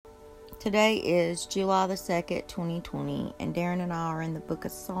Today is July the 2nd, 2020, and Darren and I are in the book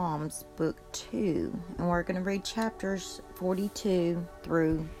of Psalms, book 2, and we're going to read chapters 42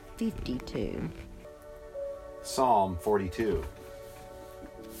 through 52. Psalm 42.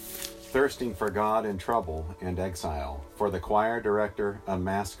 Thirsting for God in trouble and exile, for the choir director, a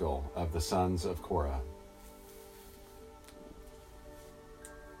maskil of the sons of Korah.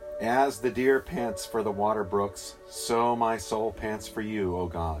 As the deer pants for the water brooks, so my soul pants for you, O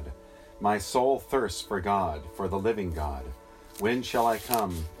God. My soul thirsts for God, for the living God. When shall I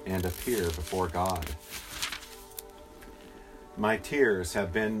come and appear before God? My tears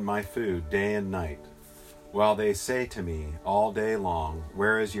have been my food day and night, while they say to me all day long,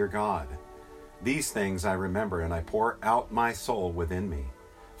 where is your God? These things I remember, and I pour out my soul within me.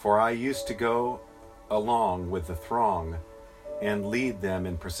 For I used to go along with the throng and lead them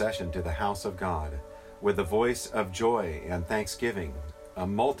in procession to the house of God, with the voice of joy and thanksgiving, a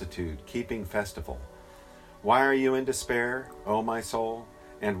multitude keeping festival. Why are you in despair, O my soul?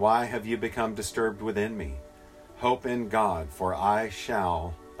 And why have you become disturbed within me? Hope in God, for I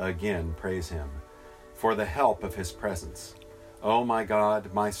shall again praise him, for the help of his presence. O my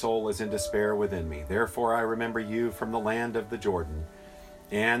God, my soul is in despair within me. Therefore I remember you from the land of the Jordan,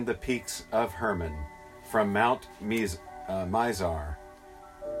 and the peaks of Hermon, from Mount Mizar.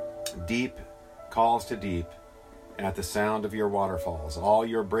 Deep calls to deep at the sound of your waterfalls. All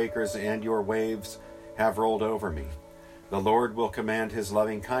your breakers and your waves have rolled over me. The Lord will command his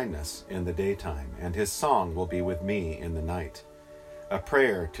loving kindness in the daytime, and his song will be with me in the night. A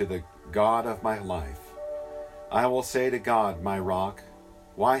prayer to the God of my life. I will say to God, my rock,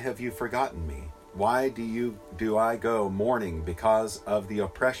 why have you forgotten me? Why do I go mourning because of the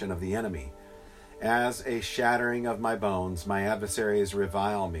oppression of the enemy? As a shattering of my bones, my adversaries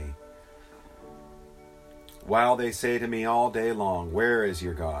revile me. While they say to me all day long, where is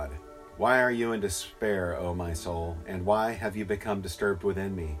your God? Why are you in despair, O my soul? And why have you become disturbed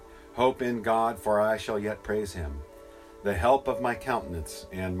within me? Hope in God, for I shall yet praise him, the help of my countenance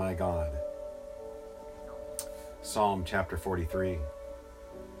and my God. Psalm chapter 43.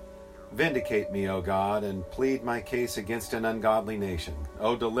 Vindicate me, O God, and plead my case against an ungodly nation.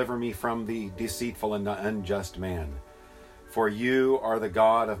 O deliver me from the deceitful and unjust man. For you are the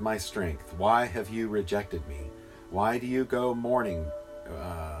God of my strength. Why have you rejected me? Why do you go mourning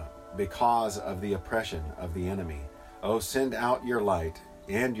because of the oppression of the enemy? O send out your light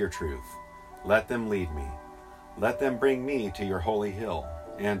and your truth. Let them lead me. Let them bring me to your holy hill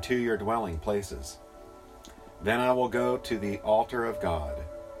and to your dwelling places. Then I will go to the altar of God,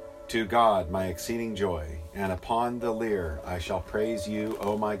 to God my exceeding joy, and upon the lyre I shall praise you,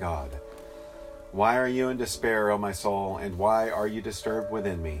 O my God. Why are you in despair, O my soul, and why are you disturbed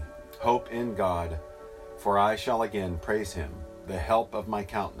within me? Hope in God, for I shall again praise him, the help of my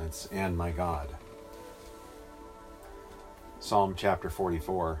countenance and my God. Psalm chapter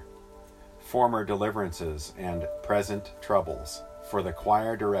 44. Former deliverances and present troubles, for the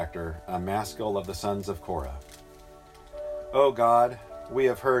choir director, a maskil of the sons of Korah. O God, we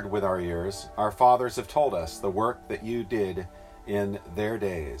have heard with our ears, our fathers have told us the work that you did in their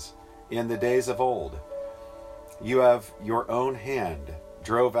days. In the days of old, you have your own hand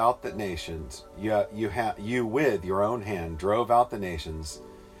drove out the nations. You with your own hand drove out the nations.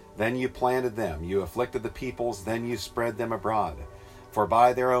 Then you planted them. You afflicted the peoples. Then you spread them abroad. For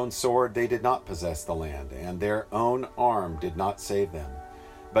by their own sword they did not possess the land, and their own arm did not save them.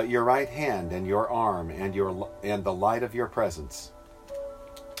 But your right hand and your arm and the light of your presence,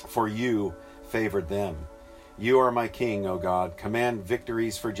 for you favored them. You are my king, O God. Command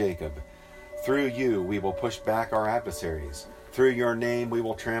victories for Jacob. Through you we will push back our adversaries. Through your name we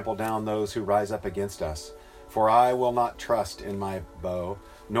will trample down those who rise up against us. For I will not trust in my bow,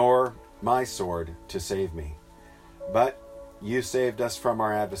 nor my sword to save me. But you saved us from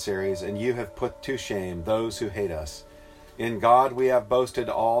our adversaries, and you have put to shame those who hate us. In God we have boasted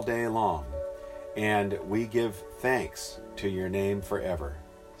all day long, and we give thanks to your name forever.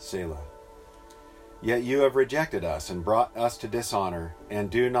 Selah. Yet you have rejected us and brought us to dishonor,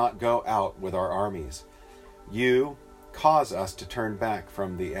 and do not go out with our armies. You cause us to turn back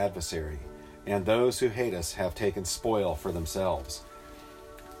from the adversary, and those who hate us have taken spoil for themselves.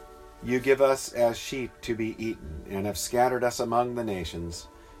 You give us as sheep to be eaten, and have scattered us among the nations.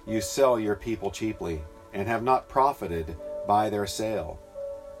 You sell your people cheaply, and have not profited by their sale.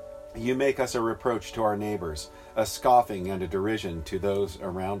 You make us a reproach to our neighbors, a scoffing and a derision to those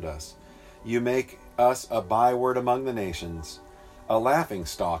around us. You make us a byword among the nations, a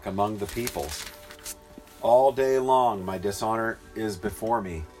laughingstock among the peoples. All day long my dishonor is before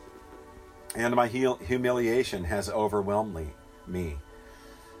me, and my humiliation has overwhelmed me.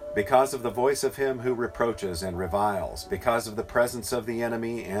 because of the voice of him who reproaches and reviles, because of the presence of the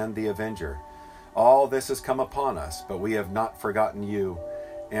enemy and the avenger. All this has come upon us, but we have not forgotten you,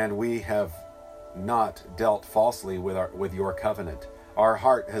 and we have not dealt falsely with your covenant. Our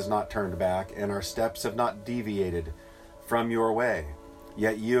heart has not turned back, and our steps have not deviated from your way.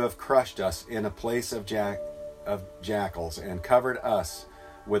 Yet you have crushed us in a place of jackals, and covered us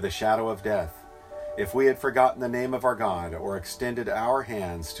with the shadow of death. If we had forgotten the name of our God, or extended our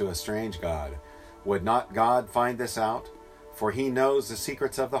hands to a strange God, would not God find this out? For he knows the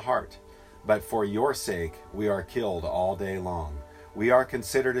secrets of the heart. But for your sake we are killed all day long. We are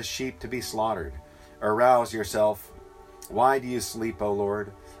considered as sheep to be slaughtered. Arouse yourself. Why do you sleep, O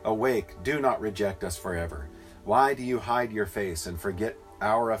Lord? Awake, do not reject us forever. Why do you hide your face and forget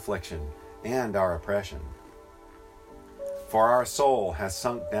our affliction and our oppression? For our soul has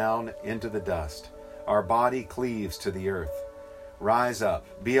sunk down into the dust. Our body cleaves to the earth. Rise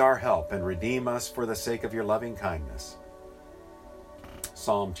up, be our help, and redeem us for the sake of your loving kindness.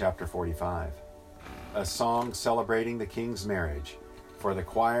 Psalm chapter 45. A song celebrating the king's marriage, for the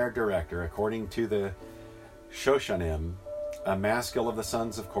choir director according to the Shoshanim, a maskil of the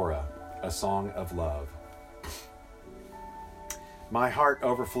sons of Korah, a song of love. My heart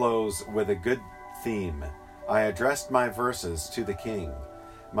overflows with a good theme. I addressed my verses to the king.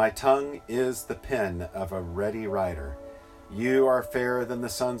 My tongue is the pen of a ready writer. You are fairer than the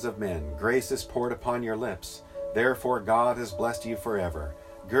sons of men. Grace is poured upon your lips. Therefore God has blessed you forever.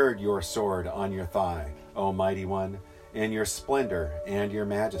 Gird your sword on your thigh, O mighty one, in your splendor and your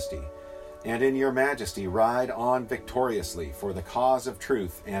majesty. And in your majesty ride on victoriously for the cause of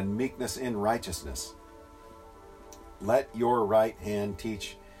truth and meekness in righteousness. Let your right hand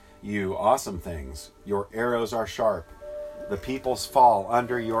teach you awesome things. Your arrows are sharp. The peoples fall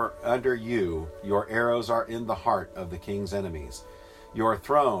under you. Your arrows are in the heart of the king's enemies. Your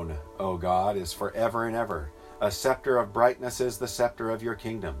throne, O God, is forever and ever. A scepter of brightness is the scepter of your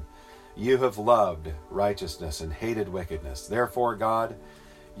kingdom. You have loved righteousness and hated wickedness. Therefore God,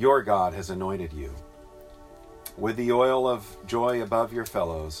 your God, has anointed you with the oil of joy above your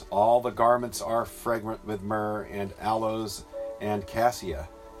fellows. All the garments are fragrant with myrrh and aloes and cassia.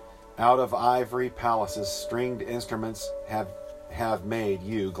 Out of ivory palaces stringed instruments have made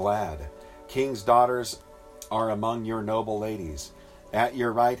you glad. King's daughters are among your noble ladies. At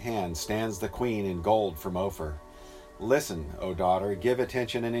your right hand stands the queen in gold from Ophir. Listen, O daughter, give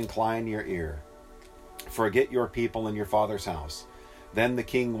attention and incline your ear. Forget your people and your father's house. Then the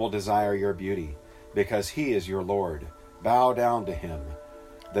king will desire your beauty, because he is your Lord. Bow down to him.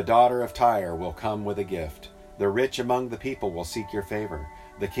 The daughter of Tyre will come with a gift. The rich among the people will seek your favor.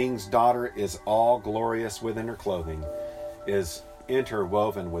 The king's daughter is all glorious within her clothing, is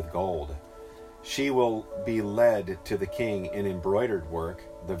interwoven with gold. She will be led to the king in embroidered work.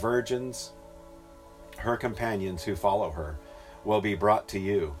 The virgins, her companions who follow her, will be brought to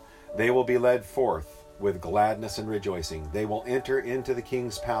you. They will be led forth with gladness and rejoicing. They will enter into the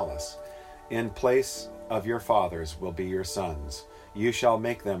king's palace. In place of your fathers will be your sons. You shall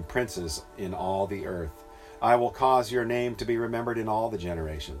make them princes in all the earth. I will cause your name to be remembered in all the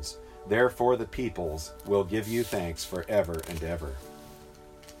generations. Therefore the peoples will give you thanks forever and ever.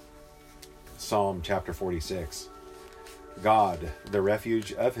 Psalm chapter 46. God, the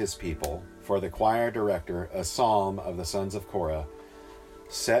refuge of his people, for the choir director, a psalm of the sons of Korah,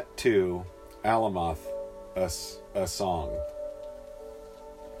 set to Alamoth, a song.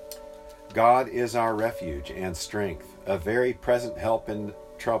 God is our refuge and strength, a very present help in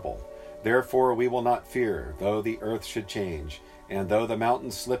trouble. Therefore we will not fear, though the earth should change, and though the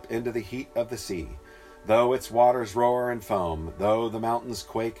mountains slip into the heat of the sea, though its waters roar and foam, though the mountains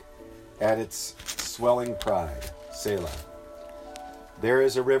quake at its swelling pride. Selah. There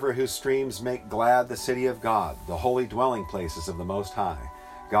is a river whose streams make glad the city of God, the holy dwelling places of the Most High.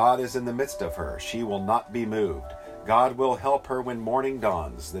 God is in the midst of her. She will not be moved. God will help her when morning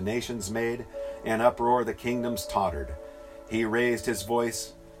dawns. The nations made an uproar, the kingdoms tottered. He raised his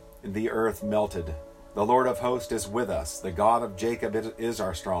voice, the earth melted. The Lord of hosts is with us. The God of Jacob is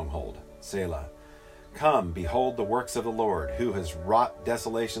our stronghold. Selah. Come, behold the works of the Lord, who has wrought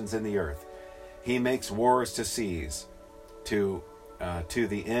desolations in the earth. He makes wars to cease, to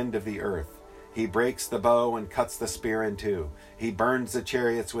the end of the earth. He breaks the bow and cuts the spear in two. He burns the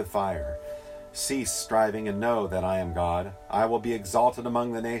chariots with fire. Cease striving and know that I am God. I will be exalted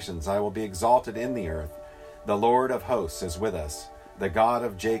among the nations. I will be exalted in the earth. The Lord of hosts is with us. The God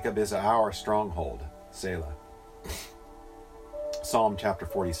of Jacob is our stronghold. Selah. Psalm chapter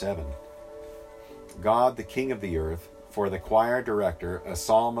 47. God, the King of the earth, for the choir director, a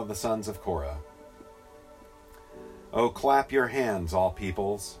psalm of the sons of Korah. O clap your hands, all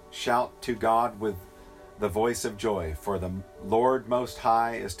peoples. Shout to God with the voice of joy, for the Lord Most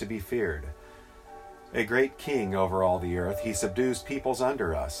High is to be feared. A great king over all the earth, he subdues peoples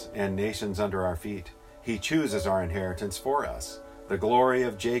under us and nations under our feet. He chooses our inheritance for us, the glory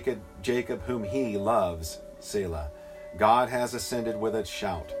of Jacob whom he loves, Selah. God has ascended with a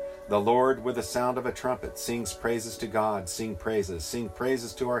shout. The Lord with the sound of a trumpet sings praises to God. Sing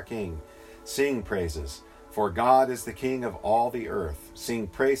praises to our King. Sing praises, for God is the King of all the earth. Sing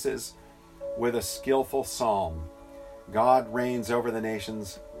praises with a skillful psalm. God reigns over the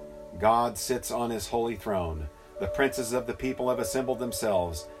nations. God sits on his holy throne. The princes of the people have assembled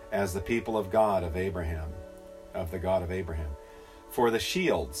themselves as the people of God of Abraham, of the God of Abraham. For the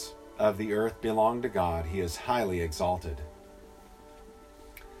shields of the earth belong to God. He is highly exalted.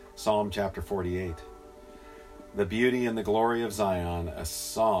 Psalm chapter 48. The beauty and the glory of Zion, a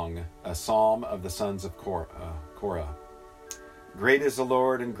psalm of the sons of Korah. Great is the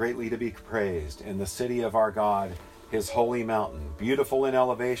Lord and greatly to be praised in the city of our God, his holy mountain. Beautiful in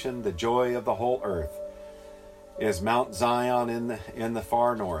elevation, the joy of the whole earth is Mount Zion in the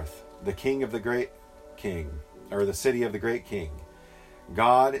far north, the king of the great king, or the city of the great king.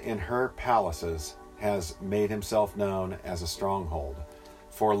 God in her palaces has made himself known as a stronghold.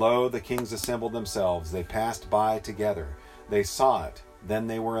 For lo, the kings assembled themselves. They passed by together. They saw it. Then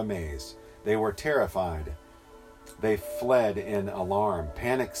they were amazed. They were terrified. They fled in alarm.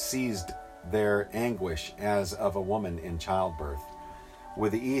 Panic seized their anguish as of a woman in childbirth.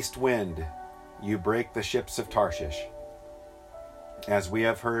 With the east wind, you break the ships of Tarshish. As we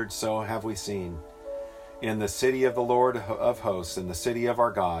have heard, so have we seen. In the city of the Lord of hosts, in the city of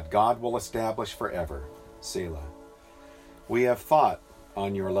our God, God will establish forever. Selah. We have thought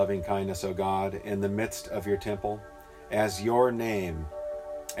on your loving kindness, O God, in the midst of your temple. As is your name,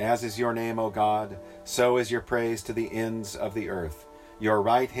 O God, so is your praise to the ends of the earth. Your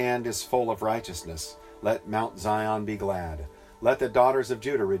right hand is full of righteousness. Let Mount Zion be glad. Let the daughters of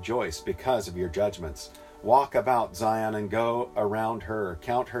Judah rejoice because of your judgments. Walk about Zion and go around her.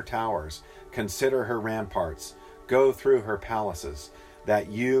 Count her towers. Consider her ramparts. Go through her palaces,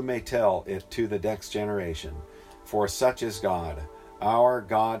 that you may tell it to the next generation. For such is God, our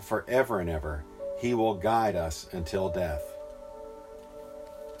God forever and ever. He will guide us until death.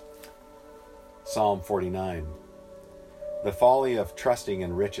 Psalm 49. The folly of trusting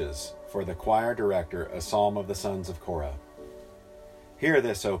in riches, for the choir director, a psalm of the sons of Korah. Hear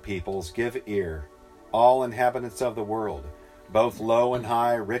this, O peoples, give ear, all inhabitants of the world, both low and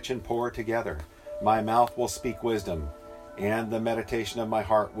high, rich and poor together. My mouth will speak wisdom, and the meditation of my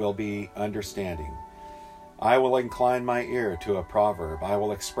heart will be understanding. I will incline my ear to a proverb. I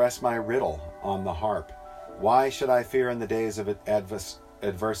will express my riddle on the harp. Why should I fear in the days of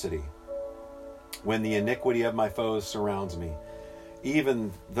adversity, when the iniquity of my foes surrounds me,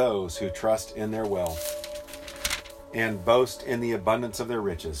 even those who trust in their wealth and boast in the abundance of their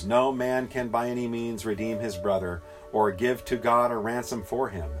riches? No man can by any means redeem his brother, or give to God a ransom for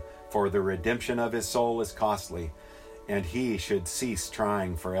him, for the redemption of his soul is costly, and he should cease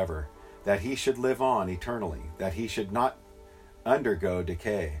trying forever, that he should live on eternally, that he should not undergo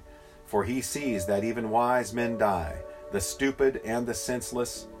decay. For he sees that even wise men die, the stupid and the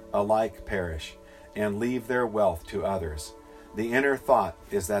senseless alike perish, and leave their wealth to others. The inner thought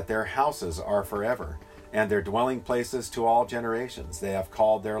is that their houses are forever, and their dwelling places to all generations. They have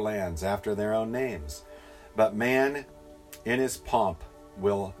called their lands after their own names. But man in his pomp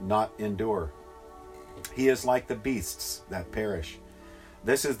will not endure. He is like the beasts that perish.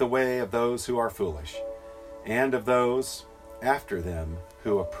 This is the way of those who are foolish, and of those after them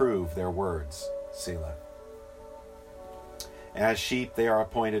who approve their words. Selah. As sheep they are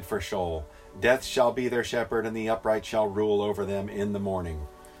appointed for Sheol. Death shall be their shepherd, and the upright shall rule over them in the morning.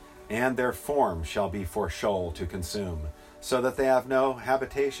 And their form shall be for Sheol to consume, so that they have no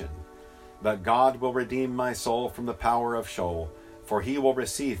habitation. But God will redeem my soul from the power of Sheol, for he will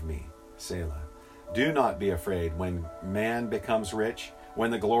receive me. Selah. Do not be afraid when man becomes rich, when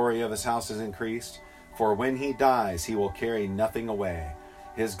the glory of his house is increased. For when he dies, he will carry nothing away.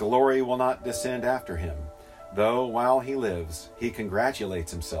 His glory will not descend after him. Though while he lives, he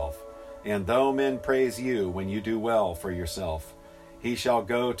congratulates himself. And though men praise you when you do well for yourself, he shall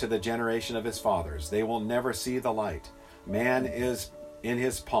go to the generation of his fathers. They will never see the light. Man is in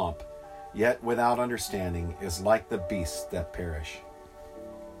his pomp, yet without understanding, is like the beasts that perish.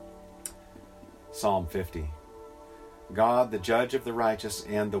 Psalm 50. God, the judge of the righteous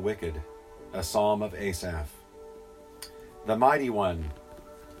and the wicked, a psalm of Asaph. The mighty one,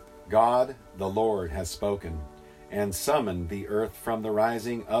 God the Lord, has spoken, and summoned the earth from the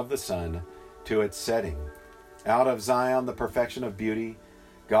rising of the sun to its setting. Out of Zion, the perfection of beauty,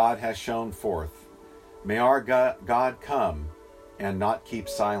 God has shone forth. May our God come and not keep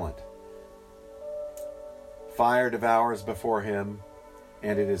silent. Fire devours before him,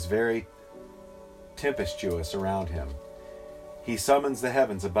 and it is very tempestuous around him. He summons the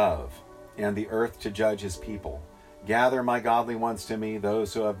heavens above, and the earth to judge his people. Gather my godly ones to me,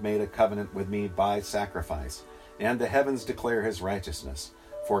 those who have made a covenant with me by sacrifice, and the heavens declare his righteousness.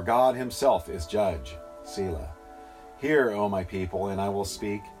 For God himself is judge. Selah. Hear, O my people, and I will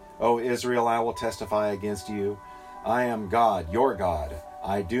speak. O Israel, I will testify against you. I am God, your God.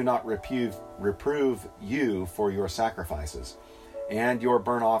 I do not reprove you for your sacrifices, and your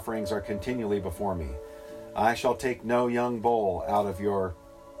burnt offerings are continually before me. I shall take no young bull out of your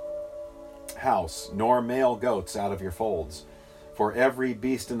house, nor male goats out of your folds. For every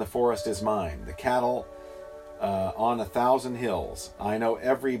beast in the forest is mine, the cattle on 1,000 hills. I know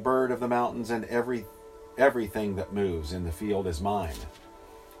every bird of the mountains, and everything that moves in the field is mine.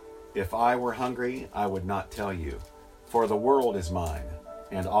 If I were hungry, I would not tell you, for the world is mine,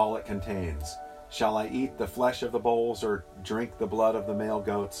 and all it contains. Shall I eat the flesh of the bulls, or drink the blood of the male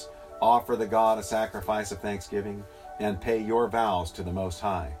goats? Offer the God a sacrifice of thanksgiving, and pay your vows to the Most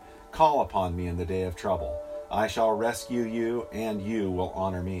High. Call upon me in the day of trouble. I shall rescue you, and you will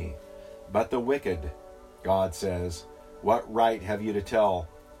honor me. But the wicked, God says, what right have you to tell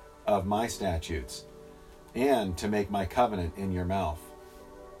of my statutes, and to make my covenant in your mouth?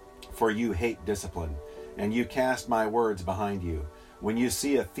 For you hate discipline, and you cast my words behind you. When you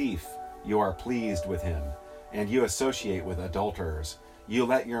see a thief, you are pleased with him, and you associate with adulterers. You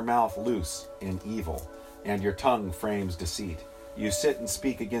let your mouth loose in evil, and your tongue frames deceit. You sit and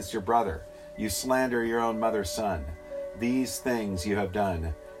speak against your brother. You slander your own mother's son. These things you have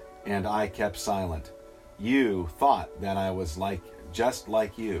done, and I kept silent. You thought that I was just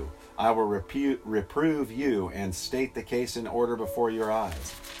like you. I will reprove you and state the case in order before your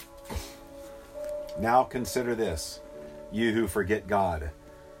eyes. Now consider this, you who forget God,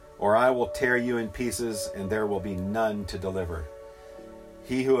 or I will tear you in pieces, and there will be none to deliver.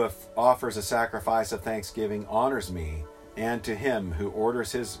 He who offers a sacrifice of thanksgiving honors me, and to him who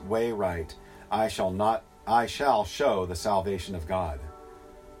orders his way right, I shall show the salvation of God.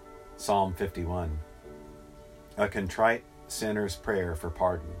 Psalm 51. A contrite sinner's prayer for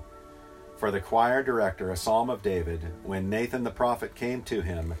pardon. For the choir director, a psalm of David, when Nathan the prophet came to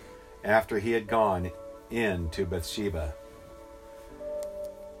him after he had gone in to Bathsheba.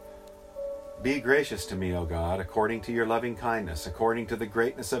 Be gracious to me, O God, according to your loving kindness, according to the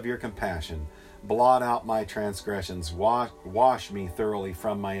greatness of your compassion. Blot out my transgressions, wash me thoroughly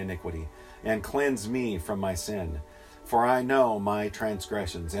from my iniquity, and cleanse me from my sin. For I know my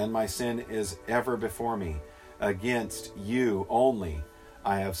transgressions, and my sin is ever before me. Against you only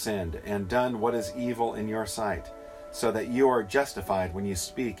I have sinned, and done what is evil in your sight, so that you are justified when you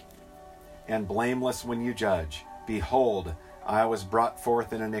speak, and blameless when you judge. Behold, I was brought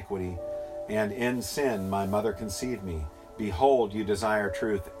forth in iniquity, and in sin my mother conceived me. Behold, you desire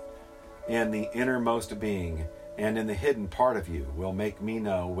truth in the innermost being, and in the hidden part of you will make me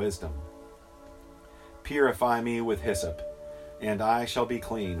know wisdom. Purify me with hyssop, and I shall be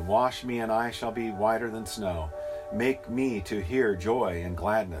clean. Wash me, and I shall be whiter than snow. Make me to hear joy and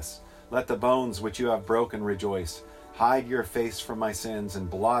gladness. Let the bones which you have broken rejoice. Hide your face from my sins, and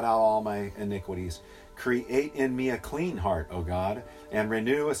blot out all my iniquities. Create in me a clean heart, O God, and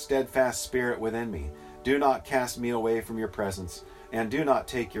renew a steadfast spirit within me. Do not cast me away from your presence, and do not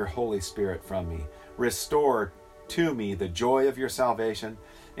take your Holy Spirit from me. Restore to me the joy of your salvation,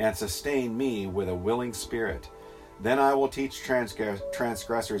 and sustain me with a willing spirit. Then I will teach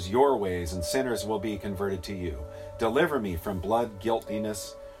transgressors your ways, and sinners will be converted to you. Deliver me from blood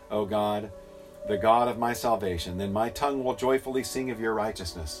guiltiness, O God, the God of my salvation. Then my tongue will joyfully sing of your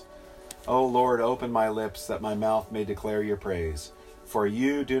righteousness. O Lord, open my lips, that my mouth may declare your praise. For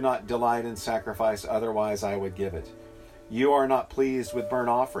you do not delight in sacrifice, otherwise I would give it. You are not pleased with burnt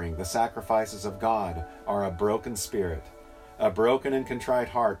offering. The sacrifices of God are a broken spirit. A broken and contrite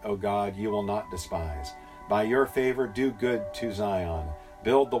heart, O God, you will not despise. By your favor do good to Zion.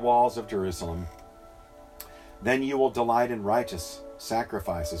 Build the walls of Jerusalem. Then you will delight in righteous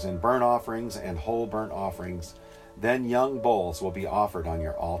sacrifices, in burnt offerings and whole burnt offerings. Then young bulls will be offered on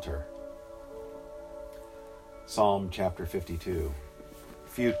your altar. Psalm chapter 52.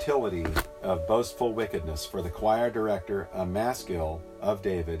 Futility of boastful wickedness for the choir director, a maskil of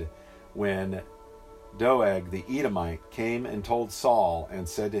David, when Doeg the Edomite came and told Saul and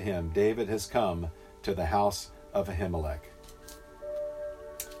said to him, David has come to the house of Ahimelech.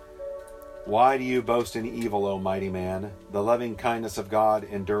 Why do you boast in evil, O mighty man? The loving kindness of God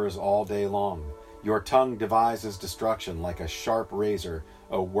endures all day long. Your tongue devises destruction like a sharp razor,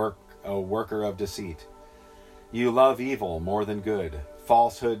 a worker of deceit. You love evil more than good,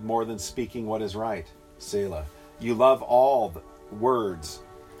 falsehood more than speaking what is right. Selah. You love all the words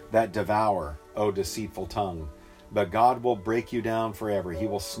that devour, O deceitful tongue. But God will break you down forever. He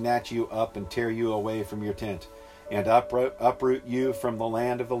will snatch you up and tear you away from your tent, and uproot you from the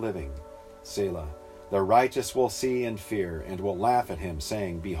land of the living. Selah. The righteous will see and fear, and will laugh at him,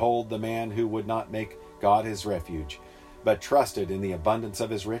 saying, Behold the man who would not make God his refuge, but trusted in the abundance of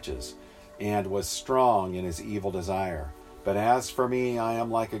his riches, and was strong in his evil desire. But as for me, I am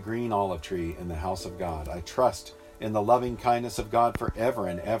like a green olive tree in the house of God. I trust in the loving kindness of God forever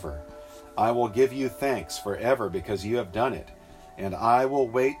and ever. I will give you thanks forever because you have done it, and I will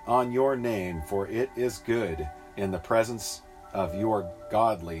wait on your name, for it is good in the presence of your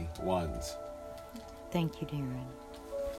godly ones. Thank you, Darren.